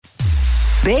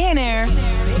BNR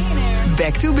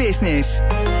Back to Business.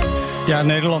 Ja,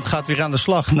 Nederland gaat weer aan de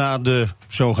slag na de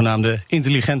zogenaamde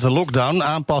intelligente lockdown.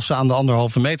 Aanpassen aan de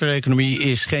 1,5 meter economie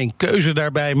is geen keuze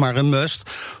daarbij, maar een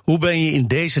must. Hoe ben je in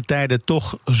deze tijden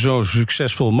toch zo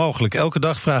succesvol mogelijk? Elke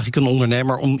dag vraag ik een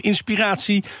ondernemer om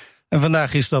inspiratie. En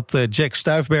vandaag is dat Jack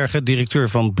Stuifbergen, directeur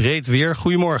van Breedweer.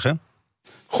 Goedemorgen.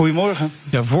 Goedemorgen.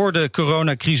 Ja, voor de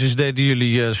coronacrisis deden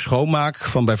jullie schoonmaak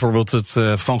van bijvoorbeeld het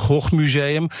Van Gogh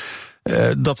Museum.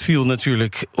 Dat viel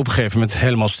natuurlijk op een gegeven moment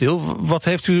helemaal stil. Wat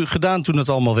heeft u gedaan toen het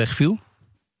allemaal wegviel?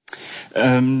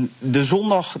 De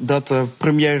zondag dat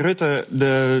premier Rutte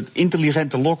de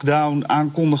intelligente lockdown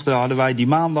aankondigde, hadden wij die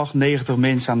maandag 90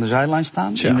 mensen aan de zijlijn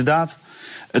staan. Ja. Inderdaad,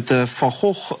 het Van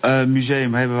Gogh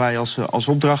Museum hebben wij als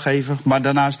opdrachtgever. Maar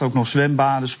daarnaast ook nog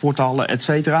zwembaden, sporthallen, et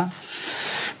cetera.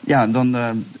 Ja, dan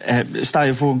sta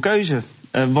je voor een keuze.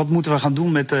 Wat moeten we gaan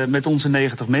doen met onze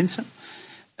 90 mensen?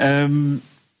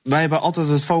 Wij hebben altijd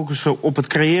het focus op het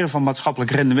creëren van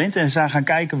maatschappelijk rendement. En zijn gaan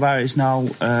kijken waar is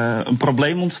nou een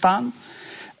probleem ontstaan.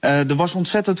 Er was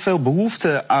ontzettend veel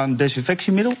behoefte aan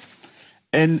desinfectiemiddel.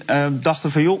 En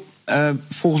dachten van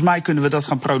volgens mij kunnen we dat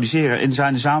gaan produceren. En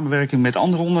zijn de samenwerking met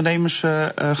andere ondernemers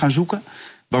gaan zoeken.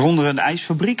 Waaronder een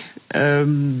ijsfabriek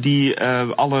die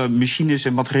alle machines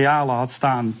en materialen had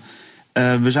staan.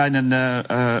 We zijn een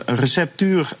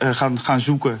receptuur gaan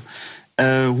zoeken.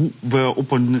 Hoe we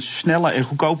op een snelle en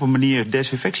goedkope manier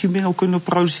desinfectiemiddel kunnen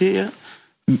produceren.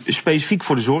 Specifiek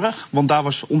voor de zorg, want daar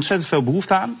was ontzettend veel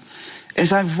behoefte aan. En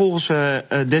zijn vervolgens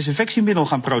desinfectiemiddel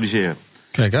gaan produceren.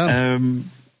 Kijk aan.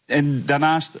 En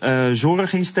daarnaast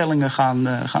zorginstellingen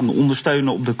gaan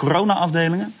ondersteunen op de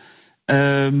corona-afdelingen.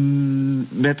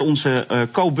 Met onze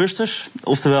co-busters,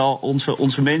 oftewel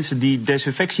onze mensen die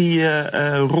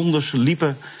desinfectierondes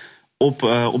liepen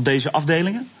op deze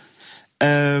afdelingen.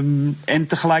 En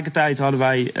tegelijkertijd hadden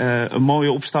wij een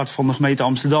mooie opstart van de gemeente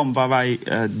Amsterdam, waar wij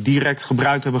direct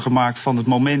gebruik hebben gemaakt van het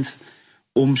moment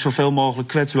om zoveel mogelijk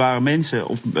kwetsbare mensen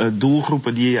of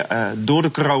doelgroepen die door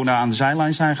de corona aan de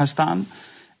zijlijn zijn gaan staan.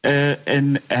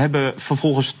 En hebben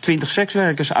vervolgens 20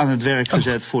 sekswerkers aan het werk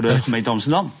gezet voor de gemeente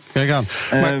Amsterdam. Kijk aan.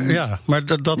 Maar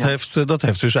dat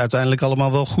heeft dus uiteindelijk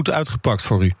allemaal wel goed uitgepakt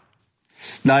voor u.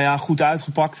 Nou ja, goed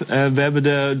uitgepakt. We hebben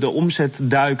de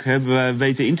omzetduik hebben we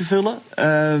weten in te vullen.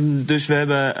 Dus we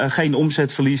hebben geen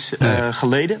omzetverlies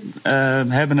geleden.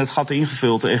 Hebben het gat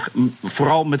ingevuld.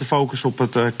 Vooral met de focus op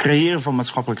het creëren van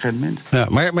maatschappelijk rendement. Ja,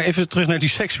 maar even terug naar die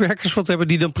sekswerkers. Wat hebben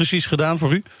die dan precies gedaan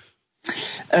voor u?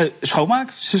 Schoonmaak.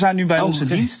 Ze zijn nu bij ons in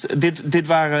dienst. Dit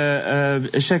waren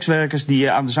sekswerkers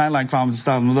die aan de zijlijn kwamen te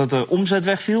staan omdat de omzet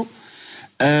wegviel.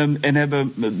 En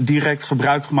hebben direct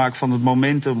gebruik gemaakt van het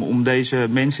momentum om deze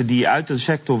mensen die uit de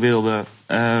sector wilden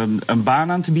een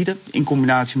baan aan te bieden in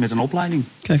combinatie met een opleiding.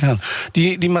 Kijk aan.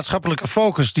 Die maatschappelijke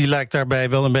focus die lijkt daarbij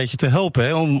wel een beetje te helpen,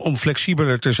 hè, om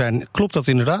flexibeler te zijn. Klopt dat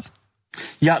inderdaad?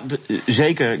 Ja,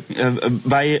 zeker.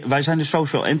 Wij zijn de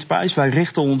social enterprise. Wij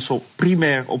richten ons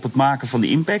primair op het maken van de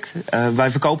impact. Wij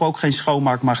verkopen ook geen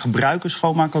schoonmaak, maar gebruiken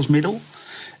schoonmaak als middel.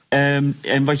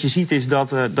 En wat je ziet is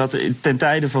dat ten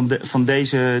tijde van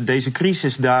deze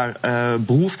crisis daar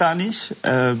behoefte aan is.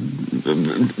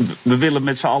 We willen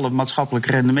met z'n allen maatschappelijk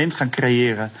rendement gaan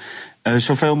creëren.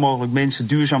 Zoveel mogelijk mensen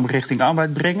duurzaam richting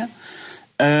arbeid brengen.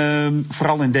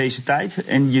 Vooral in deze tijd.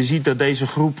 En je ziet dat deze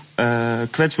groep,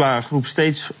 kwetsbare groep,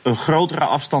 steeds een grotere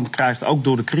afstand krijgt, ook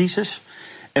door de crisis.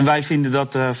 En wij vinden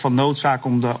dat van noodzaak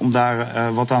om daar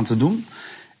wat aan te doen.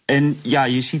 En ja,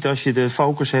 je ziet als je de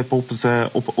focus hebt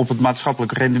op het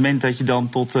maatschappelijk rendement, dat je dan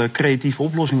tot creatieve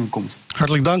oplossingen komt.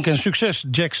 Hartelijk dank en succes,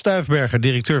 Jack Stuifbergen,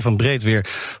 directeur van Breedweer.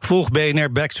 Volg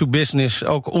BNR Back to Business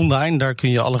ook online. Daar kun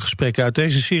je alle gesprekken uit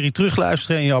deze serie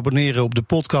terugluisteren en je abonneren op de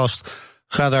podcast.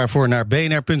 Ga daarvoor naar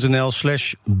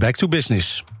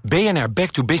bnr.nl/backtobusiness. BNR Back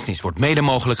to Business wordt mede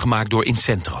mogelijk gemaakt door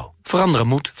Incentro. Veranderen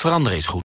moet, veranderen is goed.